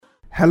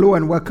Hello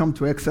and welcome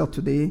to Excel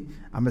today.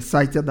 I'm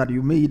excited that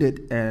you made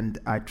it, and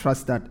I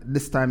trust that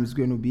this time is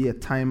going to be a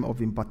time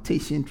of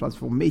impartation,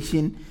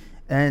 transformation,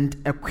 and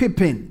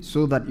equipping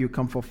so that you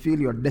can fulfill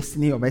your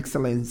destiny of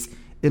excellence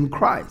in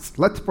Christ.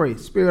 Let's pray.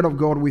 Spirit of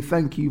God, we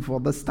thank you for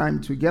this time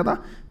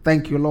together.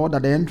 Thank you, Lord,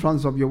 that the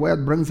entrance of your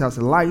word brings us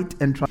light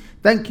and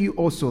thank you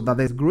also that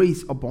there's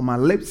grace upon my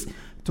lips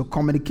to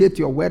communicate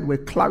your word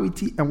with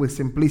clarity and with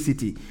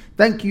simplicity.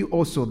 Thank you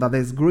also that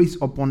there's grace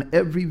upon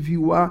every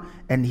viewer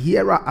and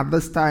hearer at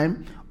this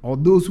time, or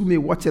those who may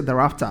watch it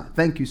thereafter.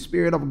 Thank you,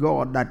 Spirit of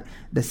God, that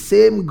the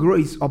same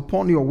grace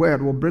upon your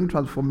word will bring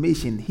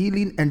transformation,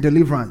 healing, and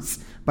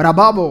deliverance. But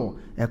above all,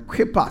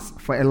 equip us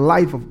for a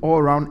life of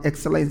all-round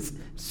excellence,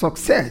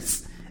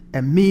 success,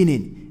 and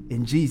meaning.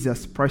 In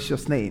Jesus'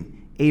 precious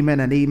name,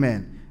 amen and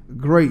amen.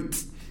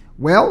 Great.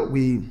 Well,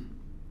 we've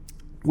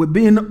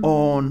been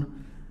on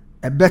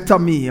a better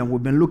me, and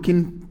we've been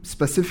looking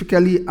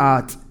specifically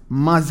at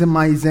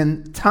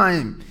maximizing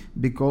time,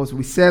 because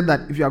we said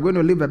that if you are going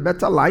to live a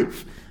better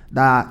life,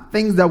 the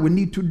things that we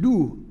need to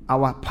do,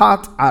 our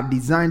paths are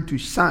designed to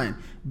shine.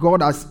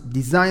 God has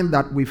designed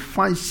that we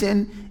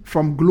function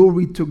from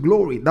glory to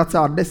glory. That's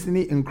our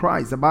destiny in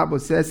Christ. The Bible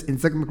says in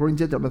 2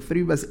 Corinthians chapter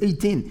 3 verse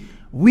 18,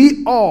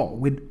 we all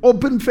with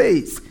open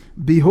face,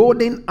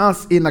 beholding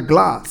us in a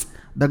glass,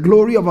 the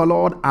glory of our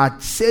Lord, are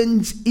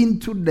changed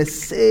into the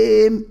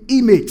same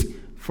image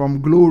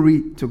from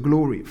glory to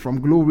glory,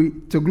 from glory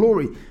to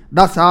glory.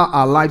 That's how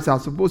our lives are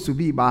supposed to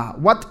be. But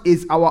what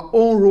is our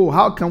own role?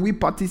 How can we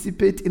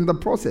participate in the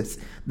process?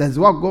 That's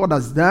what God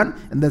has done,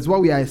 and that's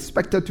what we are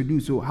expected to do.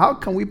 So how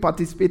can we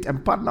participate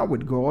and partner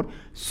with God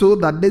so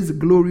that this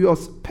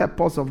glorious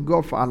purpose of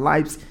God for our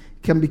lives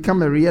can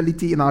become a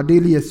reality in our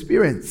daily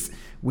experience?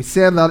 We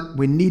said that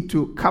we need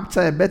to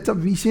capture a better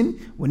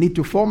vision, we need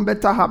to form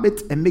better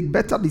habits and make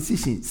better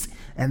decisions.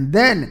 And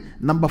then,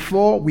 number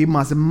 4, we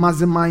must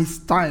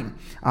maximize time.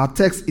 Our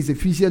text is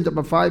Ephesians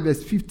chapter 5,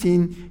 verse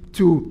 15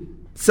 to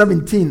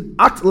 17.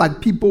 Act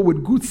like people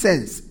with good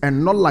sense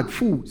and not like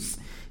fools.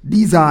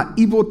 These are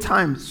evil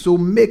times, so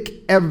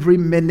make every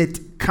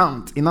minute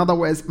count. In other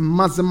words,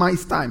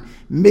 maximize time.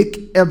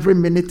 Make every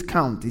minute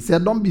count. He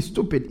said, don't be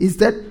stupid.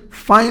 Instead,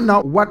 find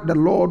out what the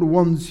Lord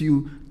wants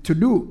you to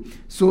do.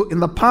 So in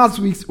the past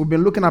weeks, we've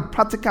been looking at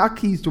practical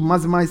keys to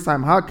maximize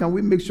time. How can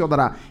we make sure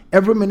that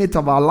every minute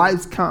of our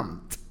lives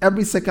count,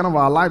 every second of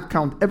our life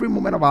count, every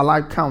moment of our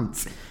life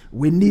counts?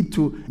 We need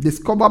to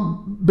discover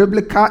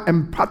biblical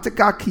and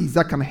practical keys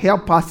that can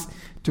help us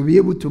to be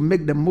able to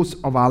make the most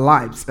of our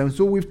lives. And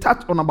so we've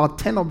touched on about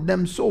 10 of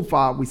them so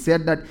far. We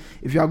said that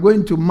if you are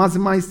going to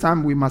maximize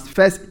time, we must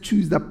first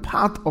choose the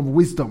path of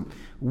wisdom.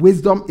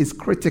 Wisdom is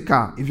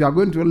critical. If you are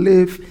going to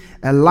live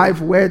a life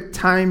where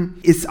time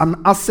is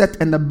an asset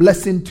and a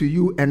blessing to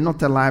you and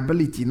not a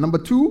liability. Number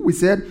 2, we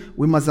said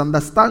we must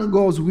understand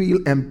God's will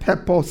and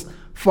purpose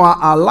for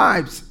our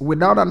lives.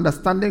 Without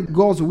understanding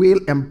God's will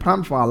and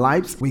plan for our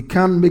lives, we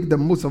can't make the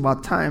most of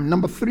our time.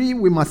 Number 3,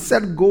 we must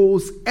set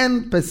goals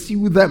and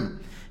pursue them.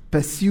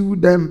 Pursue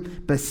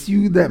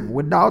them.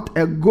 Without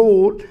a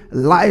goal,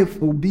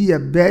 life will be a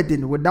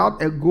burden.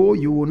 Without a goal,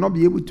 you will not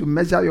be able to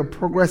measure your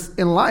progress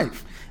in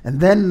life. And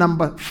then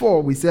number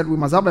 4, we said we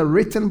must have a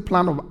written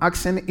plan of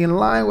action in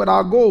line with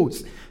our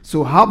goals.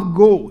 So have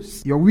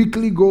goals, your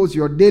weekly goals,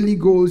 your daily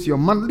goals, your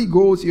monthly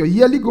goals, your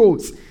yearly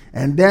goals.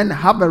 And then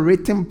have a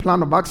written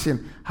plan of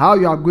action, how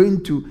you are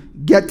going to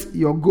get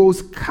your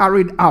goals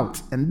carried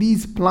out. And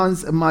these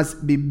plans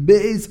must be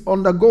based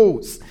on the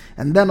goals.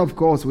 And then, of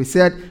course, we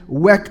said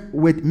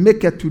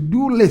make a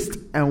to-do list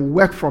and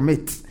work from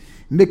it.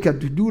 Make a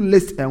to-do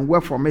list and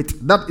work from it.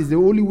 That is the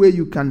only way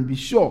you can be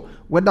sure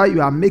whether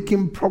you are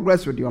making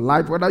progress with your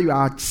life, whether you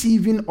are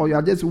achieving or you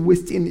are just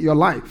wasting your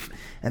life.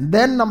 And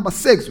then number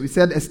 6, we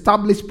said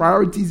establish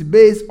priorities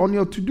based on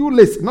your to-do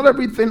list. Not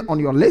everything on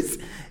your list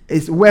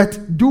is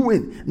worth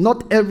doing.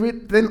 Not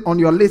everything on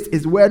your list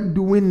is worth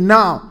doing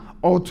now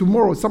or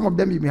tomorrow. Some of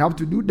them you may have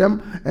to do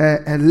them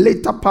a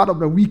later part of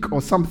the week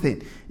or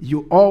something.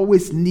 You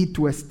always need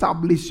to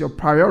establish your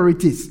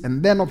priorities.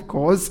 And then, of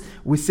course,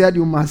 we said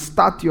you must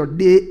start your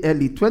day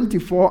early.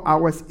 24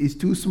 hours is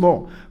too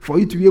small for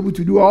you to be able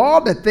to do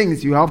all the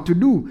things you have to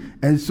do.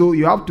 And so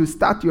you have to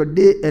start your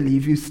day early.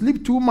 If you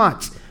sleep too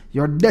much,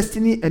 your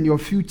destiny and your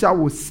future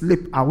will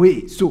slip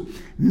away. So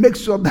make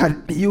sure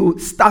that you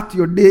start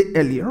your day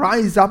early.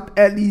 Rise up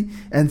early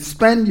and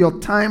spend your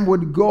time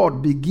with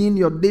God. Begin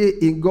your day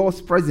in God's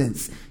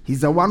presence.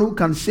 He's the one who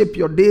can shape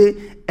your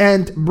day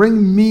and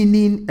bring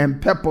meaning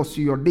and purpose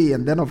to your day.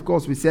 And then, of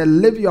course, we said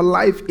live your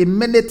life in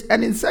minutes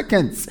and in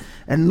seconds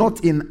and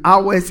not in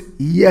hours,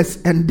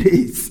 years, and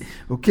days.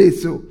 Okay,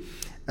 so,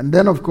 and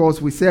then, of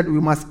course, we said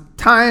we must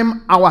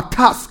time our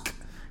task.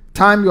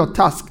 Time your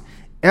task.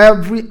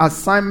 Every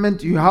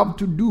assignment you have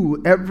to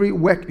do, every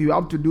work you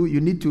have to do, you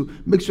need to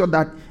make sure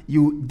that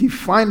you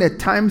define a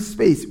time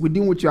space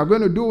within which you are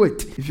going to do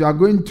it. If you are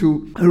going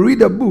to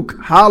read a book,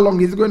 how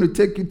long is it going to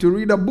take you to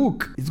read a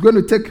book? It's going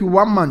to take you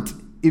 1 month.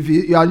 If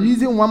you are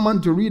using 1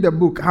 month to read a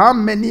book, how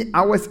many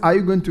hours are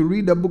you going to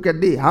read a book a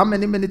day? How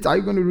many minutes are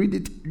you going to read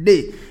it a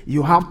day?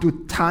 You have to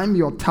time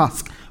your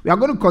task. We are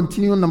going to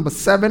continue number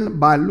 7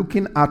 by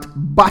looking at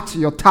batch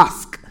your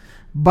task.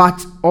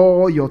 Batch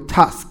all your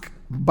task.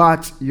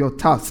 Batch your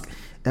task.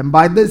 And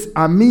by this,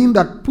 I mean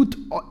that put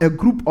a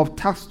group of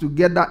tasks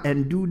together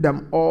and do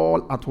them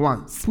all at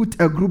once. Put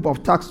a group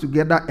of tasks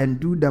together and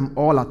do them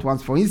all at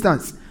once. For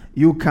instance,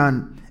 you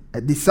can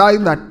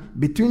decide that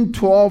between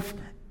 12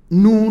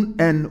 noon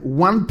and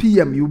 1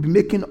 p.m. you'll be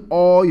making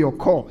all your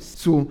calls.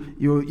 So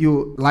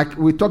you like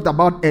we talked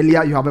about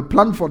earlier, you have a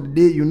plan for the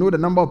day. You know the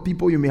number of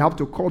people you may have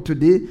to call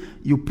today.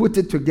 You put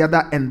it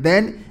together and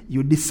then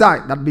you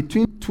decide that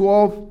between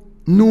 12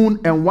 noon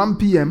and 1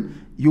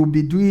 p.m. you'll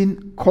be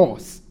doing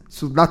calls.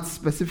 So that's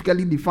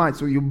specifically defined.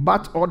 So you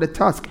batch all the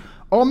tasks.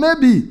 Or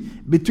maybe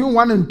between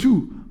 1 and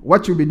 2,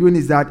 what you'll be doing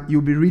is that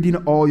you'll be reading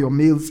all your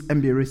mails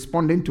and be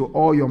responding to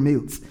all your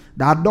mails.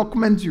 There are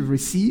documents you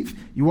receive,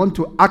 you want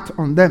to act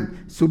on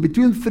them. So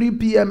between 3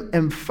 p.m.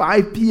 and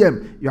 5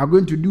 p.m., you are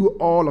going to do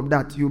all of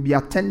that. You'll be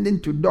attending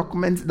to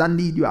documents that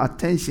need your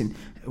attention.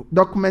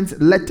 Documents,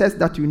 letters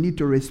that you need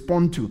to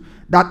respond to.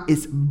 That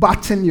is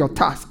batching your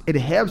task. It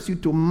helps you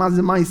to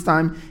maximize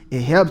time.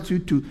 It helps you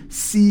to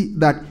see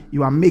that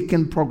you are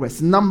making progress.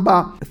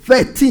 Number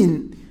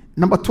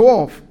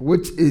 12,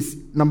 which is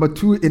number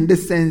 2 in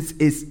this sense,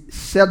 is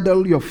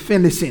schedule your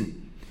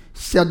finishing.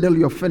 Schedule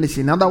your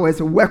finishing. In other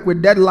words, work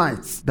with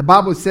deadlines. The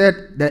Bible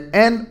said the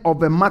end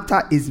of a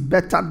matter is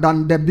better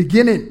than the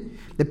beginning.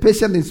 The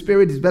patient in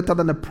spirit is better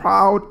than the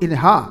proud in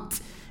heart.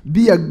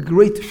 Be a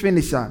great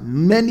finisher.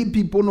 Many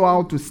people know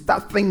how to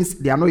start things.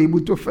 They are not able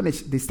to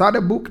finish. They start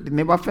a book, they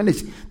never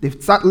finish. They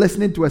start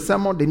listening to a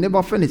sermon, they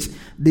never finish.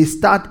 They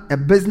start a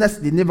business,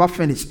 they never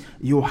finish.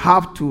 You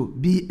have to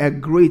be a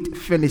great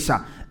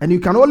finisher. And you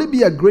can only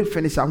be a great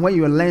finisher when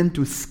you learn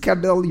to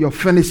schedule your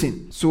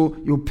finishing. So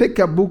you pick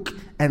a book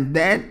and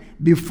then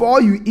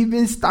before you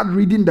even start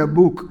reading the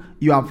book,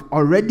 you have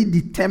already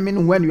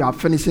determined when you are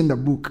finishing the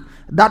book.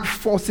 That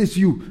forces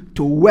you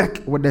to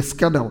work with the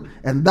schedule,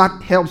 and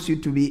that helps you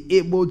to be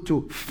able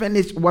to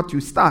finish what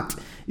you start.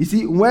 You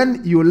see,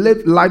 when you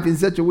live life in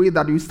such a way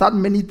that you start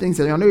many things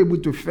and you're not able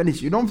to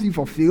finish, you don't feel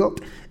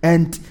fulfilled,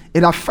 and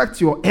it affects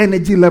your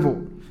energy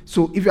level.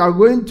 So if you are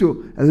going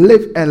to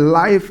live a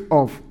life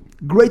of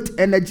great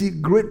energy,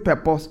 great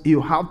purpose,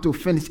 you have to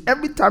finish.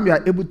 Every time you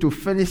are able to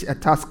finish a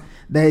task,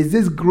 there is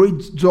this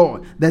great joy,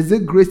 there's a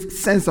great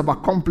sense of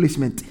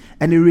accomplishment,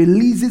 and it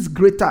releases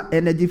greater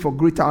energy for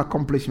greater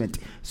accomplishment.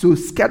 So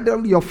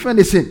schedule your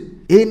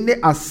finishing. Any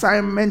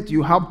assignment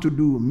you have to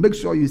do, make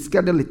sure you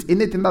schedule it.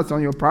 Anything that's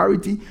on your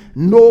priority,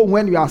 know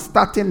when you are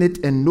starting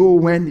it and know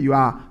when you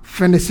are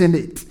finishing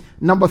it.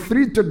 Number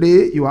 3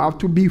 today, you have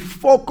to be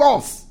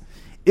focused.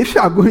 If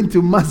you are going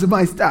to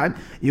maximize time,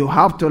 you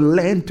have to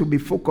learn to be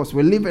focused.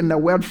 We live in a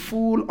world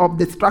full of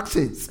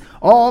distractions,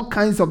 all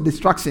kinds of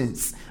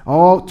distractions,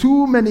 or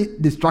too many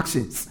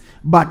distractions.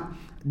 But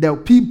the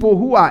people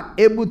who are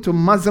able to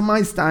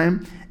maximize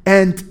time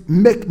and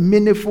make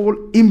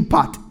meaningful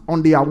impact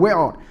on their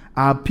world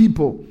are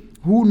people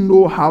who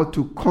know how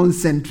to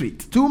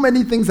concentrate. Too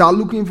many things are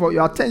looking for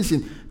your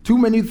attention. Too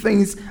many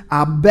things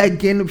are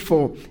begging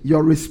for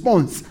your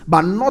response.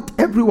 But not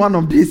every one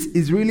of these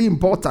is really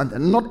important.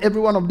 And not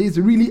every one of these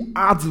really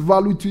adds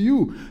value to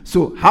you.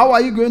 So how are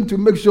you going to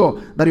make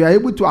sure that you are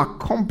able to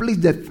accomplish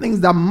the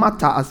things that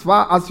matter as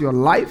far as your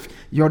life,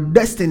 your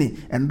destiny,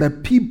 and the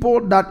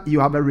people that you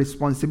have a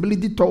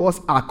responsibility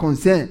towards are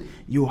concerned?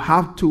 You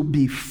have to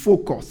be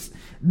focused.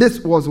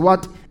 This was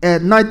what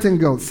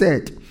Nightingale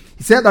said.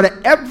 He said that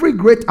every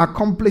great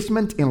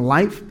accomplishment in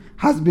life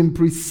has been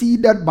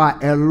preceded by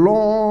a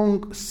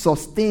long,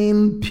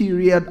 sustained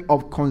period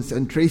of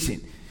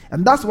concentration.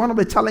 And that's one of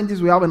the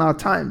challenges we have in our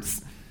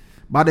times.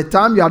 By the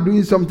time you are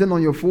doing something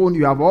on your phone,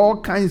 you have all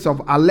kinds of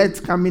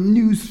alerts coming,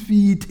 news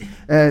feed,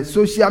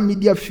 social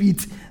media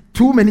feeds,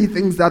 too many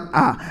things that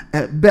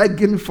are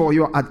begging for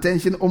your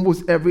attention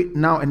almost every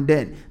now and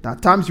then. There are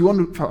times you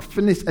want to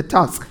finish a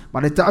task. By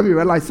the time you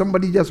realize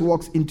somebody just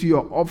walks into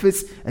your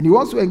office and he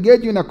wants to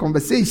engage you in a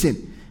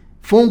conversation,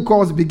 phone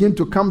calls begin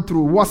to come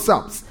through,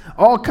 WhatsApps,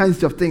 all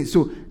kinds of things.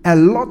 So a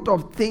lot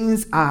of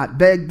things are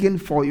begging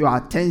for your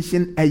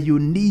attention and you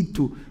need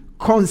to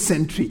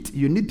concentrate.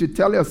 You need to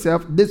tell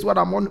yourself, this is what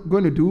I'm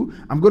going to do.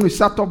 I'm going to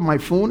shut off my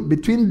phone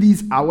between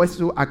these hours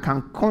so I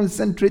can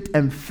concentrate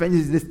and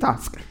finish this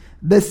task.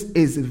 This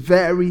is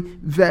very,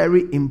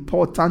 very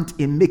important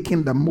in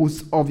making the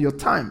most of your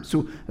time.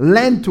 So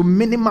learn to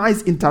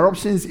minimize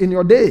interruptions in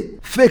your day.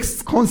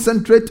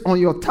 Concentrate on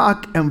your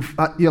task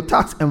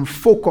and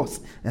focus,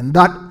 and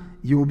that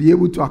you will be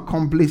able to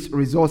accomplish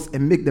results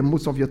and make the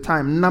most of your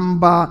time.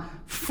 Number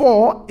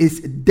 4 is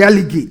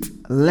delegate.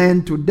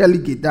 Learn to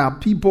delegate. There are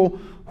people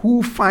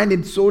who find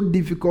it so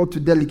difficult to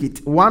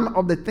delegate. One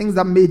of the things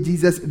that made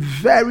Jesus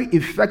very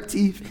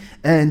effective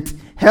and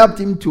helped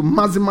him to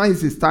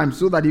maximize his time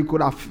so that he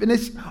could have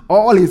finished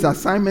all his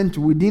assignments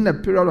within a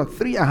period of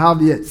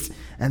 3.5 years.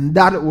 And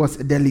that was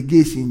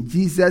delegation.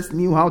 Jesus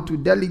knew how to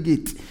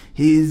delegate.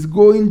 He is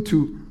going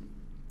to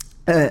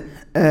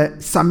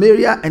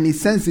Samaria, and he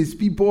sends his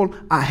people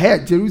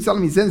ahead.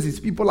 Jerusalem, he sends his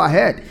people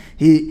ahead.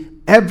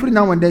 Every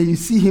now and then you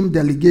see him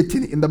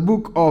delegating. In the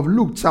book of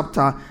Luke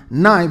chapter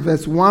 9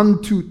 verse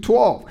 1 to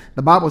 12,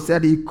 the Bible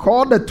said he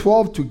called the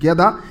 12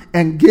 together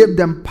and gave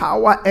them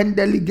power and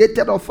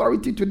delegated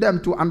authority to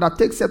them to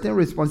undertake certain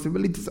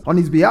responsibilities on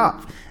his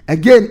behalf.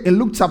 Again, in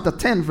Luke chapter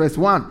 10 verse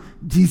 1,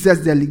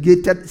 Jesus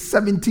delegated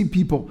 70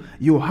 people.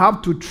 You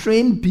have to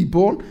train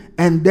people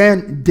and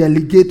then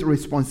delegate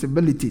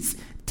responsibilities.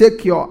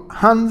 Take your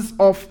hands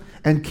off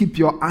and keep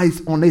your eyes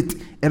on it.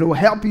 It will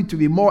help you to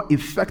be more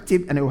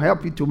effective, and it will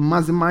help you to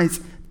maximize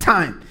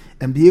time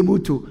and be able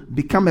to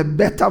become a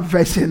better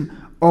version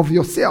of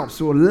yourself.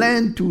 So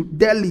learn to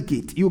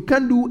delegate. You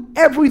can do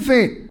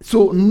everything.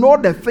 So know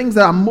the things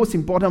that are most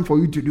important for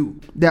you to do.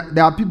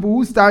 There are people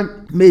whose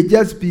time may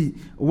just be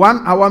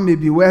 1 hour, may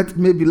be worth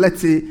maybe,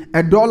 let's say,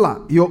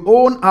 $1. Your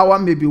own hour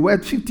may be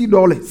worth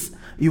 $50.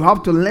 You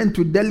have to learn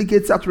to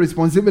delegate such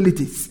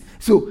responsibilities.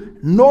 So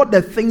know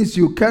the things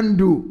you can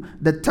do.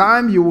 The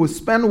time you will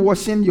spend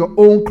washing your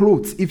own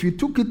clothes. If you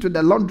took it to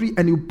the laundry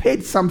and you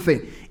paid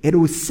something, it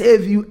will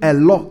save you a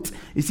lot.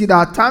 You see, there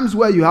are times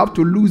where you have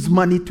to lose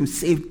money to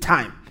save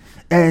time.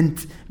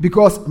 And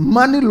because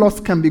money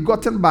lost can be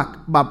gotten back,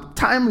 but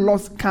time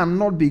lost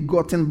cannot be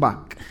gotten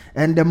back.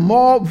 And the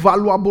more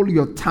valuable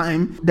your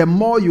time, the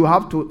more you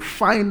have to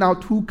find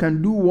out who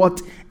can do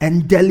what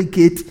and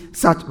delegate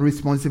such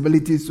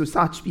responsibilities to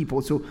such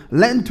people. So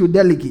learn to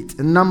delegate.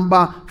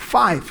 Number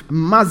 5,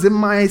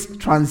 maximize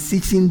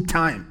transition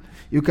time.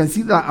 You can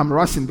see that I'm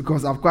rushing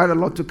because I've quite a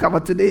lot to cover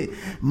today.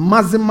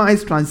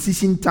 Maximize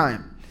transition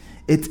time.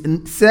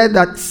 It said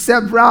that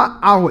several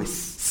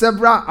hours.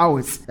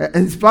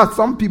 In fact,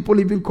 some people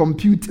even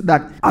compute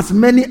that as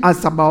many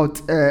as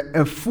about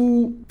a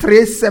full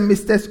 3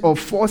 semesters or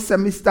 4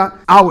 semester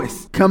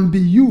hours can be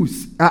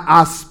used,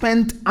 are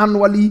spent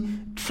annually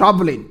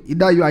traveling.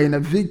 Either you are in a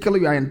vehicle,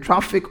 you are in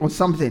traffic or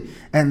something.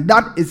 And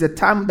that is a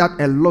time that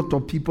a lot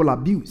of people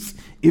abuse.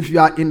 If you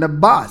are in a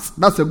bus,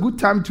 that's a good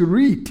time to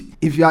read.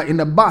 If you are in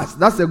a bus,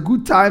 that's a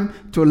good time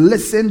to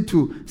listen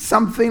to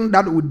something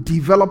that would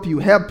develop you,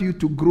 help you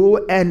to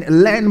grow and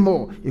learn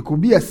more. It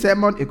could be a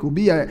sermon, it could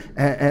be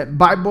a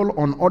Bible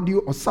on audio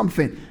or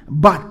something.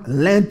 But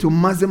learn to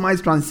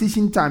maximize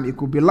transition time. It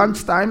could be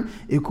lunchtime,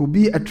 it could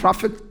be a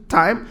traffic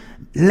time.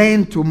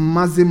 Learn to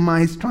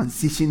maximize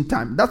transition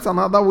time. That's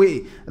another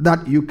way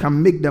that you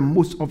can make the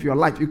most of your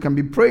life. You can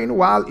be praying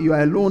while you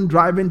are alone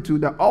driving to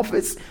the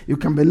office. You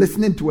can be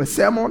listening to a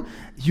sermon.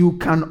 You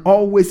can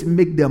always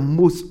make the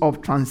most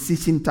of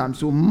transition time.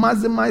 So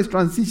maximize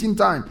transition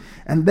time.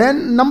 And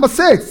then number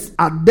 6,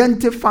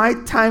 identify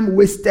time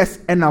wasters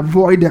and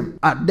avoid them.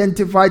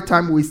 Identify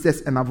time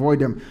wasters and avoid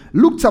them.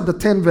 Luke chapter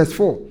 10 verse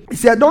 4. He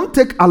said, don't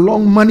take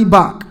along money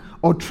bag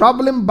or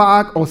traveling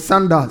bag or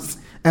sandals.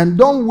 And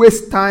don't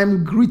waste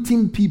time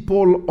greeting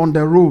people on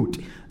the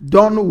road.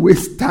 Don't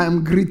waste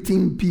time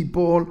greeting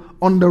people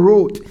on the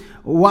road.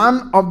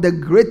 One of the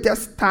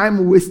greatest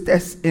time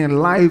wasters in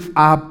life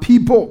are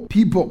people.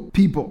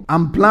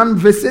 Unplanned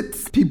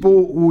visits.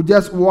 People who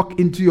just walk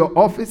into your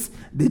office.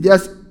 They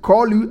just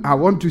call you, I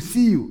want to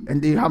see you.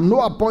 And they have no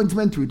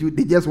appointment with you.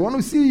 They just want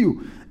to see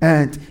you.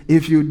 And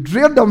if you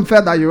drill them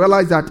further, you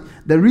realize that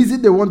the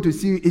reason they want to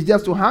see you is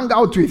just to hang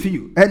out with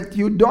you. And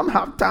you don't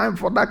have time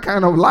for that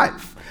kind of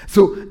life.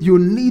 So you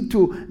need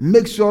to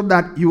make sure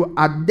that you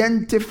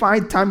identify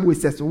time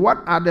wasters.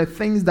 What are the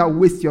things that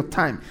waste your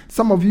time?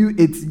 Some of you,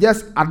 it's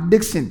just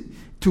addiction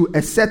to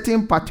a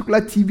certain particular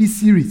TV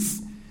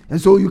series.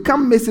 And so you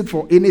can't miss it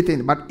for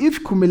anything. But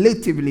if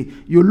cumulatively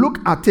you look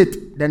at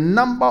it, the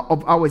number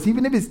of hours,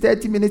 even if it's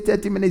 30 minutes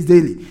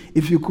daily,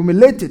 if you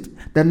cumulate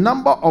it, the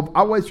number of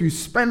hours you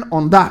spend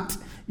on that,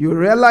 you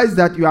realize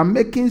that you are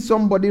making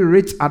somebody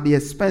rich at the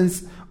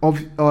expense of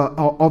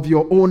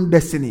your own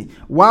destiny.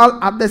 While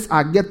others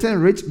are getting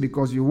rich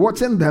because you're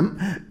watching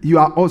them, you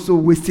are also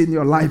wasting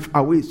your life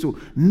away. So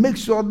make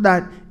sure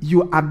that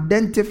you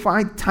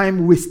identify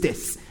time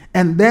wasters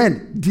and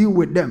then deal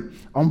with them.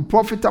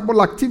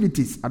 Unprofitable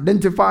activities,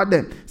 identify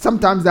them.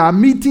 Sometimes there are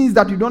meetings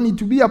that you don't need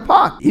to be a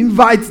part,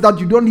 invites that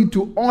you don't need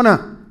to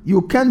honor.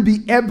 You can be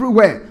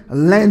everywhere.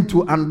 Learn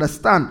to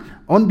understand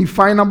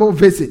undefinable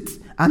visits,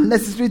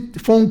 unnecessary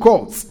phone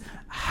calls.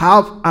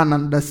 Have an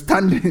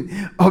understanding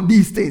of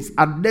these things.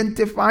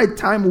 Identify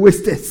time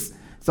wasters.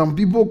 Some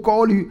people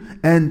call you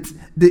and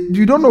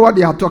you don't know what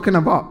they are talking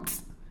about.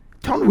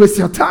 Don't waste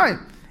your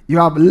time. You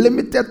have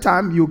limited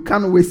time. You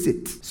can't waste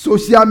it.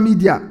 Social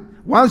media.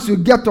 Once you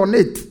get on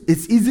it,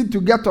 it's easy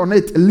to get on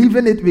it.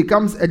 Leaving it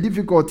becomes a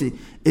difficulty.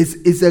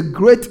 It's a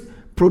great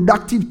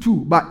productive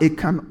tool, but it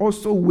can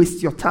also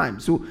waste your time.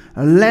 So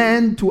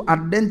learn to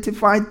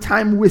identify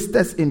time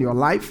wasters in your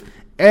life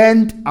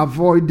and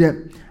avoid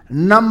them.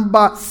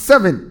 Number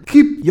 7,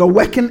 keep your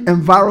working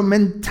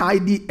environment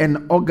tidy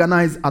and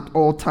organized at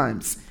all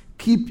times.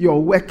 Keep your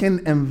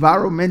working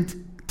environment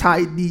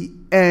tidy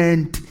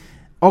and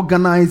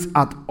organized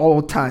at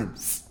all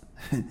times.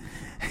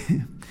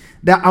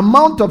 The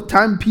amount of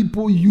time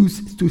people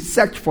use to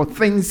search for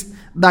things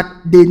that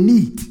they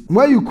need,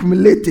 when you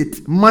accumulate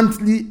it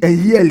monthly and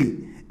yearly,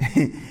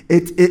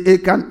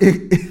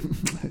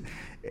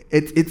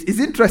 it's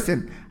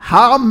interesting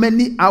how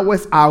many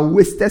hours are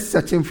wasted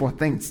searching for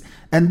things.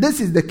 And this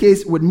is the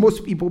case with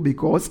most people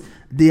because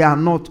they are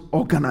not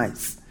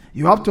organized.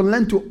 You have to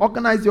learn to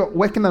organize your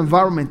working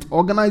environment,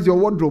 organize your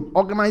wardrobe,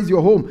 organize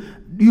your home.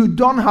 You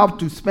don't have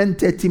to spend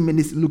 30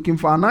 minutes looking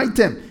for an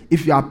item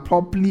if you are a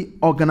properly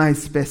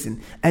organized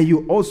person. And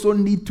you also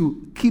need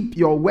to keep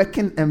your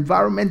working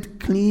environment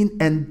clean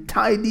and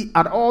tidy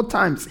at all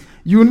times.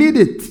 You need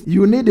it.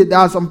 You need it. There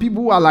are some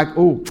people who are like,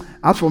 oh,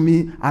 as for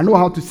me, I know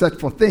how to search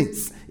for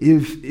things.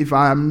 If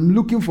I am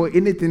looking for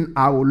anything,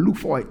 I will look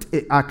for it.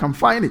 I can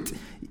find it.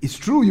 It's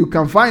true, you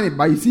can find it.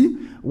 But you see,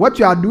 what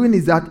you are doing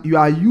is that you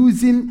are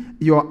using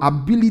your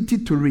ability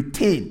to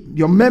retain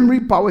your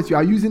memory powers. You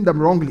are using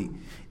them wrongly.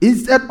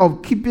 Instead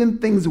of keeping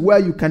things where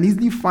you can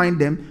easily find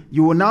them,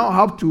 you will now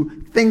have to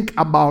think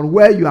about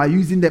where you are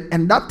using them.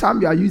 And that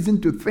time you are using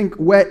to think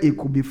where it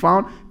could be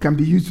found can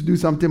be used to do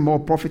something more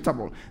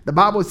profitable. The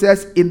Bible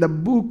says in the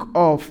book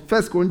of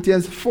 1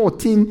 Corinthians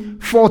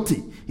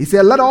 14:40, he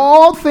said, let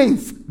all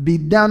things be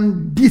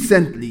done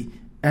decently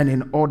and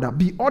in order.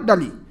 Be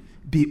orderly.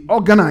 Be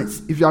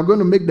organized if you are going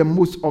to make the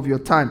most of your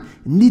time.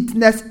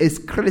 Neatness is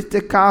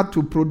critical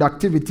to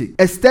productivity.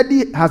 A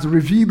study has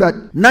revealed that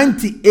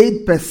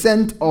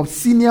 98% of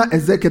senior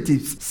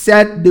executives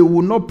said they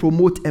will not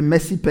promote a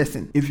messy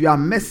person. If you are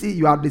messy,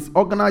 you are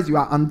disorganized, you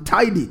are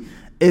untidy,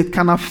 it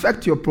can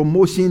affect your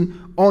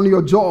promotion on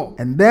your job.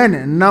 And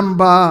then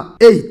number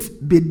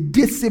 8, be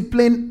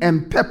disciplined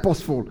and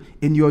purposeful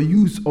in your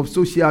use of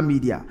social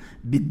media.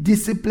 Be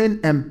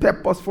disciplined and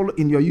purposeful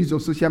in your use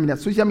of social media.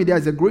 Social media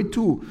is a great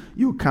tool.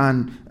 You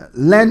can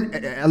learn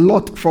a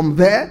lot from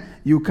there.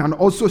 You can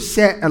also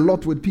share a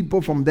lot with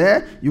people from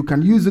there. You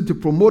can use it to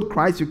promote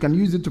Christ. You can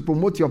use it to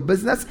promote your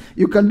business.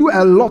 You can do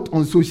a lot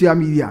on social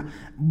media.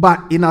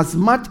 But in as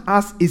much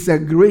as it's a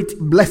great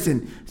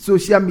blessing,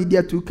 social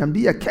media too can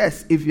be a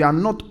curse. If you are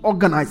not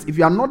organized, if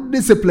you are not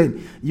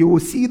disciplined, you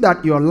will see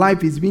that your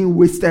life is being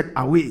wasted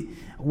away.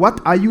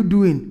 What are you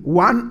doing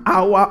 1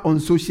 hour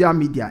on social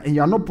media and you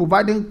are not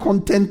providing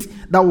content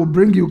that will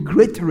bring you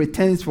great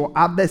returns for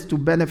others to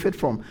benefit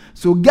from?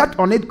 So get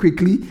on it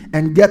quickly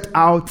and get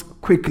out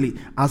quickly.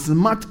 As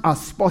much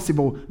as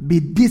possible, be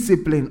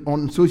disciplined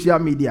on social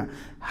media.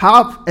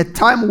 Have a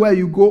time where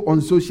you go on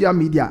social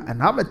media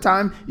and have a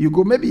time you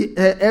go maybe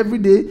every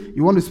day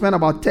you want to spend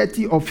about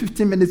 30 or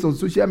 15 minutes on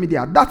social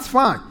media. That's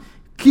fine.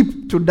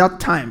 Keep to that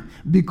time,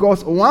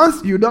 because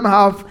once you don't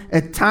have a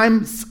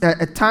time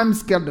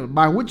schedule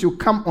by which you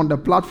come on the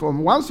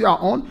platform, once you are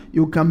on,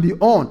 you can be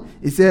on.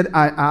 He said,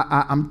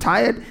 I'm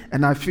tired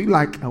and I feel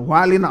like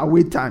whiling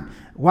away time.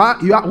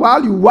 While you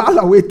while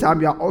away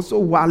time, you are also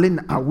whiling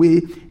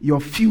away your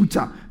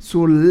future.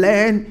 So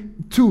learn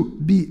to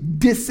be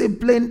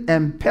disciplined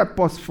and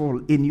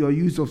purposeful in your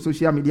use of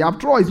social media.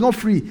 After all, it's not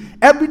free.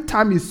 Every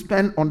time you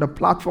spend on the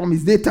platform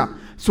is data.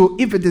 So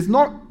if it is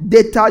not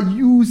data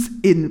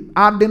used in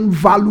adding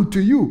value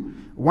to you,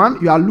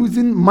 one, you are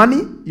losing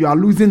money, you are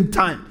losing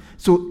time.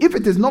 So if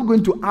it is not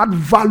going to add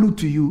value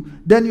to you,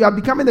 then you are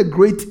becoming a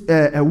great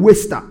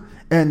waster.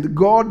 And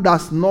God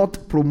does not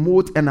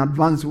promote and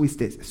advance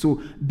wasters. So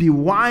be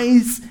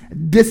wise,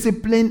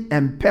 disciplined,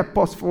 and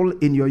purposeful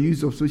in your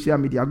use of social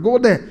media. Go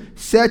there,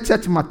 share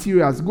church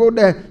materials. Go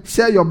there,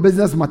 share your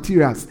business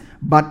materials.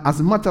 But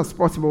as much as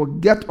possible,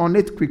 get on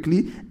it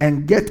quickly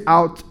and get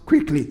out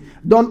quickly.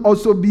 Don't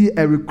also be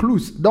a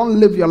recluse. Don't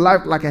live your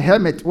life like a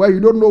hermit where you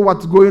don't know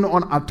what's going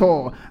on at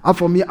all. And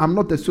for me, I'm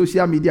not a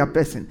social media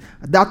person.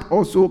 That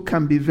also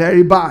can be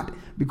very bad,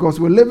 because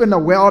we live in a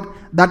world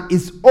that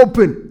is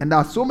open and there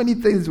are so many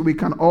things we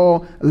can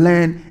all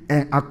learn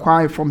and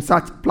acquire from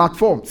such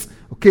platforms.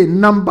 Okay,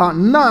 number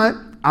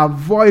 9.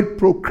 Avoid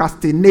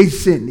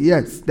procrastination.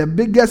 Yes, the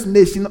biggest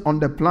nation on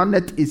the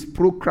planet is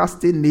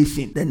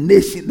procrastination.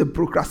 The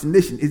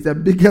procrastination is the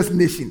biggest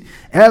nation.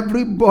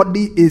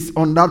 Everybody is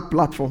on that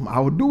platform. I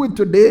will do it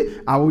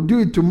today. I will do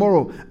it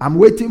tomorrow. I'm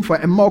waiting for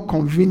a more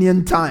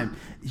convenient time.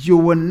 You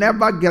will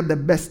never get the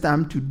best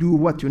time to do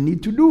what you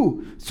need to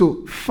do.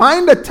 So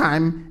find the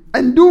time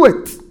and do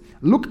it.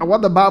 Look at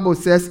what the Bible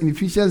says in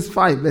Ephesians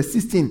 5 verse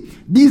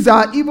 16. These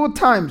are evil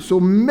times, so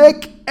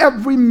make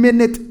every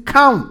minute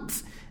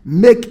count.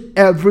 Make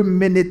every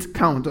minute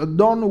count.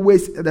 Don't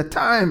waste the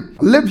time.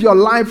 Live your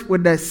life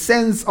with a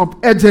sense of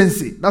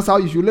urgency. That's how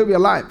you should live your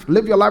life.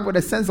 Live your life with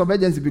a sense of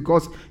urgency,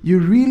 because you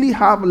really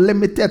have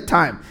limited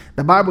time.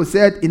 The Bible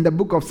said in the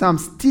book of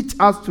Psalms, teach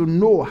us to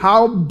know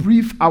how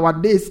brief our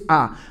days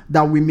are,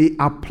 that we may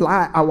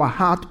apply our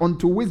heart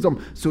unto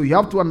wisdom. So you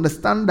have to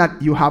understand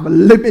that you have a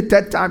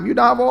limited time. You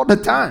don't have all the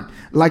time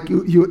like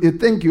you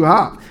think you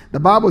have. The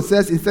Bible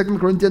says in 2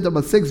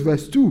 Corinthians 6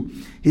 verse 2,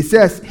 he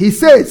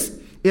says,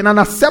 in an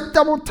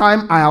acceptable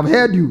time I have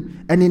heard you,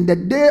 and in the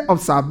day of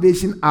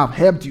salvation I have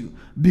helped you.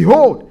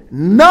 Behold,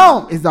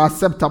 now is the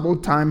acceptable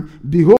time. Behold,